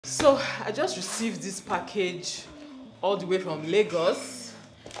So I just received this package all the way from Lagos.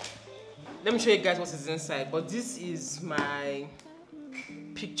 Let me show you guys what is inside. But this is my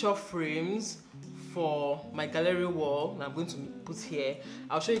picture frames for my gallery wall that I'm going to put here.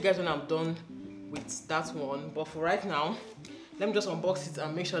 I'll show you guys when I'm done with that one. But for right now, let me just unbox it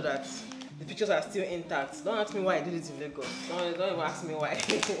and make sure that the pictures are still intact. Don't ask me why I did it in Lagos. Don't even ask me why.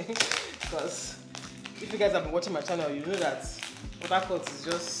 Because if you guys have been watching my channel, you know that watercut is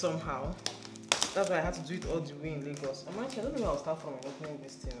just somehow. That's why I had to do it all the way in Lagos. I don't know where I'll start from opening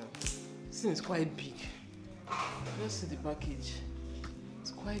this thing now. This thing is quite big. Let's see the package.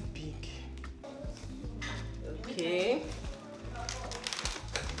 It's quite big. Okay.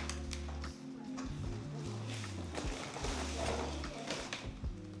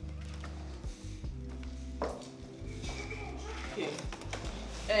 Okay.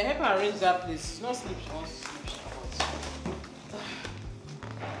 Help her arrange that place. Not sleep, she wants to sleep.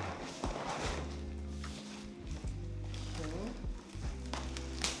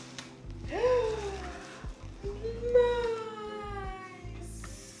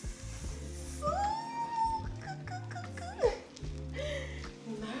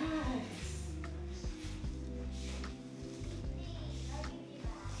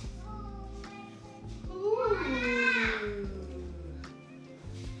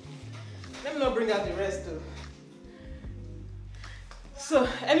 Bring out the rest though. So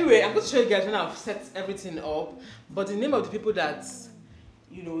anyway, I'm going to show you guys when I've set everything up. But the name of the people that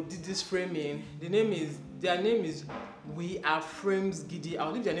did this framing, their name is We Are Frames Gidi.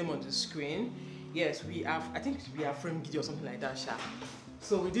 I'll leave their name on the screen. Yes, I think We Are Frame Gidi or something like that.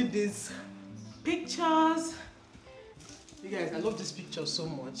 So we did these pictures. You guys, I love this picture so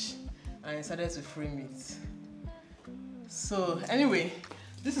much. I decided to frame it. So anyway,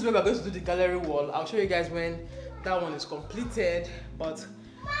 this is where we're going to do the gallery wall. I'll show you guys when that one is completed. But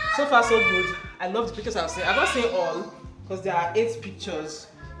so far so good. I love the pictures I've seen. I'm not saying all because there are 8 pictures,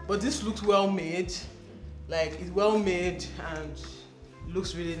 but this looks well made. Like, it's well made and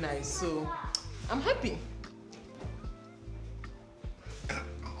looks really nice. So I'm happy.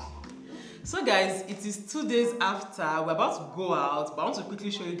 So guys, it is 2 days after. We're about to go out, but I want to quickly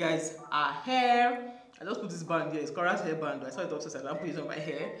show you guys our hair. I just put this band here. It's Kaora's hairband. I saw it upstairs and I put it on my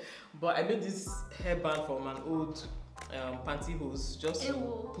hair. But I made this hairband from an old pantyhose just to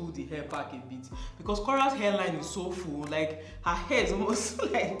pull the hair back a bit. Because Kaora's hairline is so full. Like, her hair is almost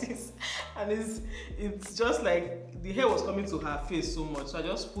like this. And it's just like the hair was coming to her face so much. So I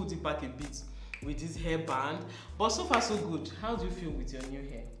just pulled it back a bit with this hairband. But so far so good. How do you feel with your new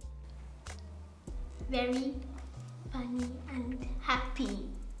hair? Very funny and happy.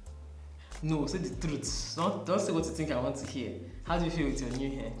 No, say the truth. Don't say what you think I want to hear. How do you feel with your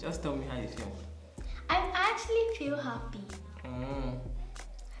new hair? Just tell me how you feel. I actually feel happy.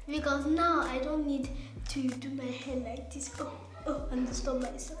 Because now I don't need to do my hair like this. And disturb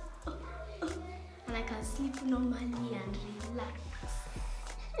myself. And I can sleep normally and relax.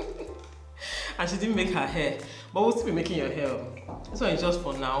 And she didn't make her hair. But we'll still be making your hair. This one is just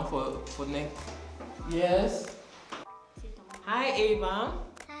for now, for next. Yes. Hi, Ava.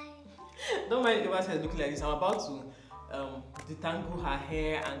 Don't mind Eva's hair looking like this. I'm about to detangle her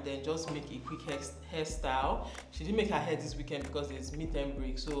hair and then just make a quick hairstyle. She didn't make her hair this weekend because there's midterm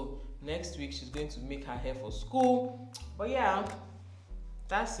break. So next week she's going to make her hair for school. But yeah,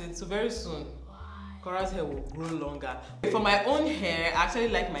 that's it. So very soon, Kaora's hair will grow longer. For my own hair, I actually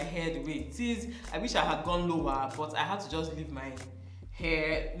like my hair the way it is. I wish I had gone lower, but I had to just leave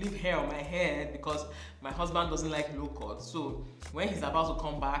hair on my head because my husband doesn't like low cut. So when he's about to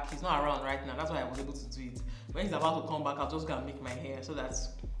come back, he's not around right now, that's why I was able to do it. When he's about to come back, I'll just go and make my hair so that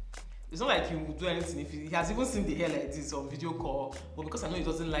it's not like he will do anything. If he has even seen the hair like this on video call, but because I know he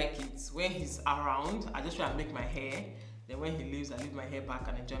doesn't like it, when he's around, I just try and make my hair. Then when he leaves, I leave my hair back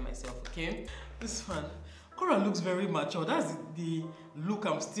and enjoy myself. Okay, this one, Kaora looks very mature. That's the look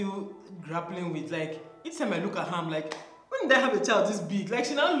I'm still grappling with. Like, each time I look at her, I'm like, when did I have a child this big? Like,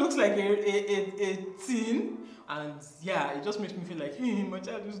 she now looks like a teen. And yeah, it just makes me feel like, hey, my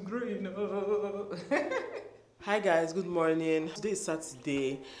child is growing. Hi guys, good morning. Today is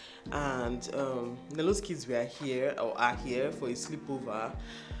Saturday and Nelo's kids are here for a sleepover.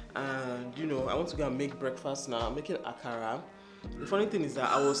 And I want to go and make breakfast now. I'm making akara. The funny thing is that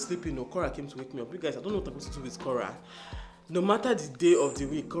I was sleeping, Kaora came to wake me up. You guys, I don't know what I'm supposed to do with Kaora. No matter the day of the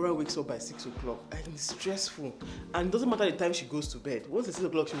week, Kaora wakes up by 6 o'clock and it's stressful. And it doesn't matter the time she goes to bed. Once it's 6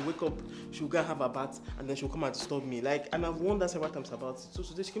 o'clock, she'll wake up, she'll go and have a bath, and then she'll come and disturb me. And I've wondered several times about it. So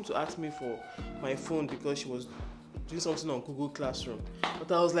today she came to ask me for my phone because she was doing something on Google Classroom. But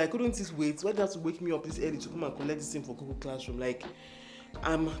I was like, couldn't this wait? Why do you have to wake me up this early to come and collect this thing for Google Classroom? Like,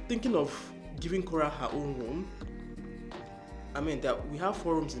 I'm thinking of giving Kaora her own room. I mean, that we have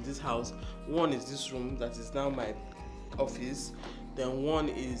 4 rooms in this house. One is this room that is now my office. Then one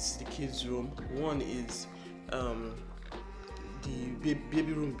is the kids' room. One is the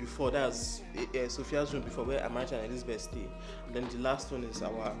baby room before. That's Sophia's room before, where Amarachi and Elizabeth stay. And then the last one is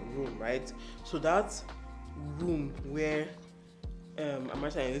our room, right? So that room where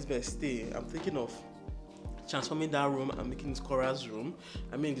Amarachi and Elizabeth stay, I'm thinking of transforming that room and making it Kaora's room.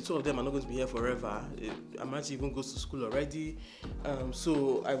 I mean, the 2 of them are not going to be here forever. Amarachi even goes to school already.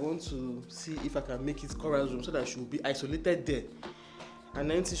 So I want to see if I can make it Kaora's room so that she will be isolated there. And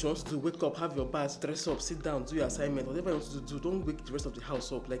then she wants to do, wake up, have your bath, dress up, sit down, do your assignment, whatever you want to do, don't wake the rest of the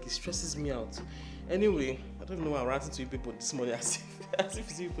house up. Like, it stresses me out. Anyway, I don't know why I'm ranting to you people this morning as if you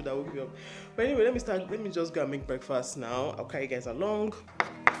see people that woke me up. But anyway, let me just go and make breakfast now. I'll carry you guys along.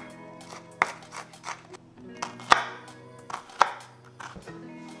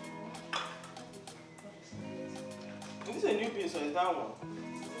 Is this a new piece or is that one?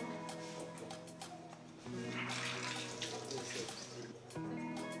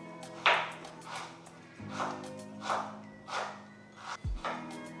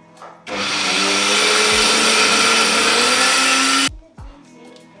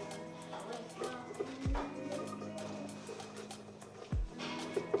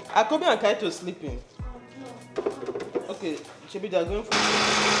 Akobi and Kaito are sleeping. Okay, Chebi, they are going for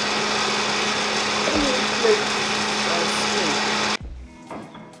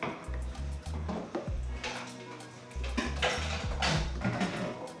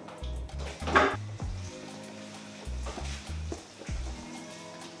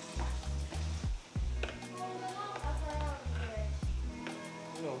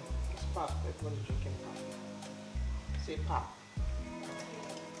no, it's pap. Everybody's drinking pap. Say pap.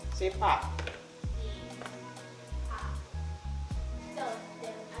 Say pap. So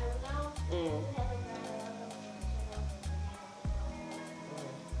then I will now have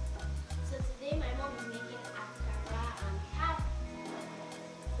So today my mom is making akara and pap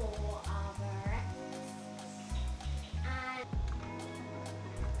for our breakfast. And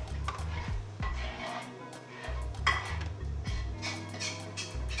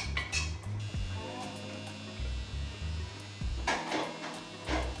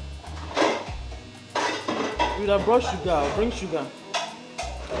you would have brought sugar. I'll bring sugar.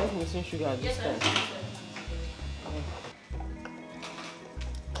 I'm not missing sugar at this time.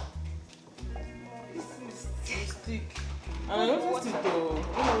 This is stick. And I noticed it though. I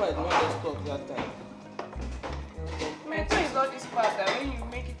don't know why I did not just stop that time. My thing is not this part that when you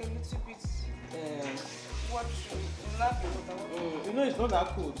make it a little bit what should you not be what You know, it's not that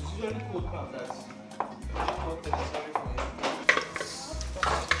cold. It's usually cold part that's not necessary for you.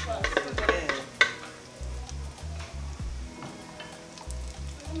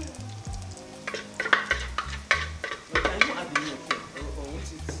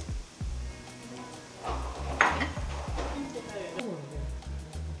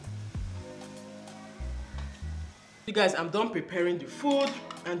 You guys, I'm done preparing the food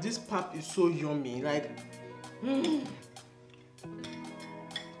and this pap is so yummy. Like,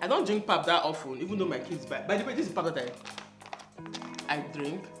 I don't drink pap that often, even though my kids buy. By the way, this is pap that I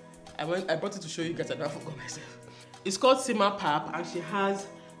drink. I brought it to show you guys and I forgot myself. It's called Sima pap and she has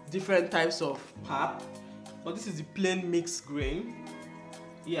different types of pap. But this is the plain mixed grain.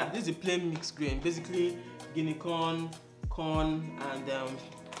 Yeah, this is the plain mixed grain. Basically, guinea corn, and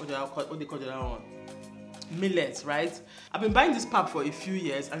what they call the other one? Millet, right? I've been buying this pap for a few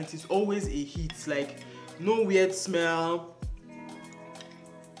years and it is always a hit. Like, no weird smell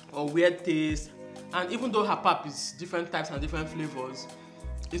or weird taste. And even though her pap is different types and different flavors,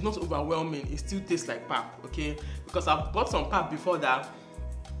 it's not overwhelming. It still tastes like pap, okay? Because I've bought some pap before that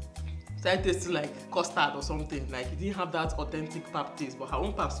started tasting like custard or something. Like, it didn't have that authentic pap taste, but her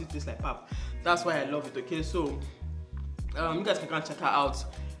own pap still tastes like pap. That's why I love it, okay? So you guys can check her out,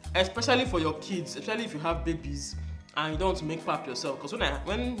 especially for your kids, especially if you have babies and you don't want to make pap yourself. Because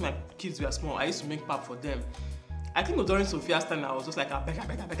when my kids were small, I used to make pap for them. I think during Sophia's time, I was just like, I beg,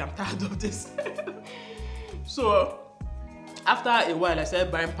 I'm tired of this. So after a while, I started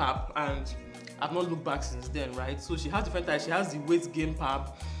buying pap and I've not looked back since then, right? So she has different types. She has the weight gain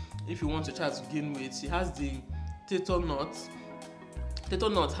pap, if you want to try to gain weight. She has the potato nut. Potato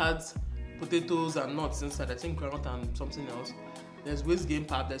nut has potatoes and nuts inside, I think groundnut and something else. There's weight gain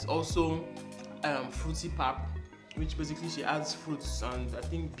pap. There's also fruity pap, which basically she adds fruits and I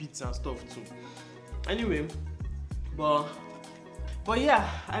think beets and stuff too. Anyway, but yeah,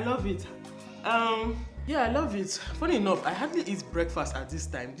 I love it. Yeah, I love it. Funny enough, I hardly eat breakfast at this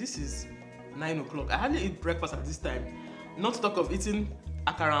time. This is 9 o'clock. I hardly eat breakfast at this time. Not to talk of eating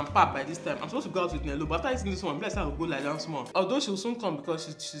akara and pap by this time. I'm supposed to go out with Nelo, but after eating this one, bless her, will go lie down small. Although she'll soon come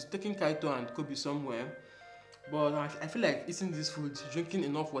because she's taking Kaito and Kobe somewhere. But I feel like eating this food, drinking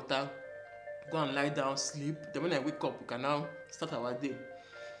enough water, go and lie down, sleep. Then when I wake up, we can now start our day.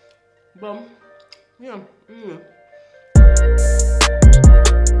 But yeah, anyway.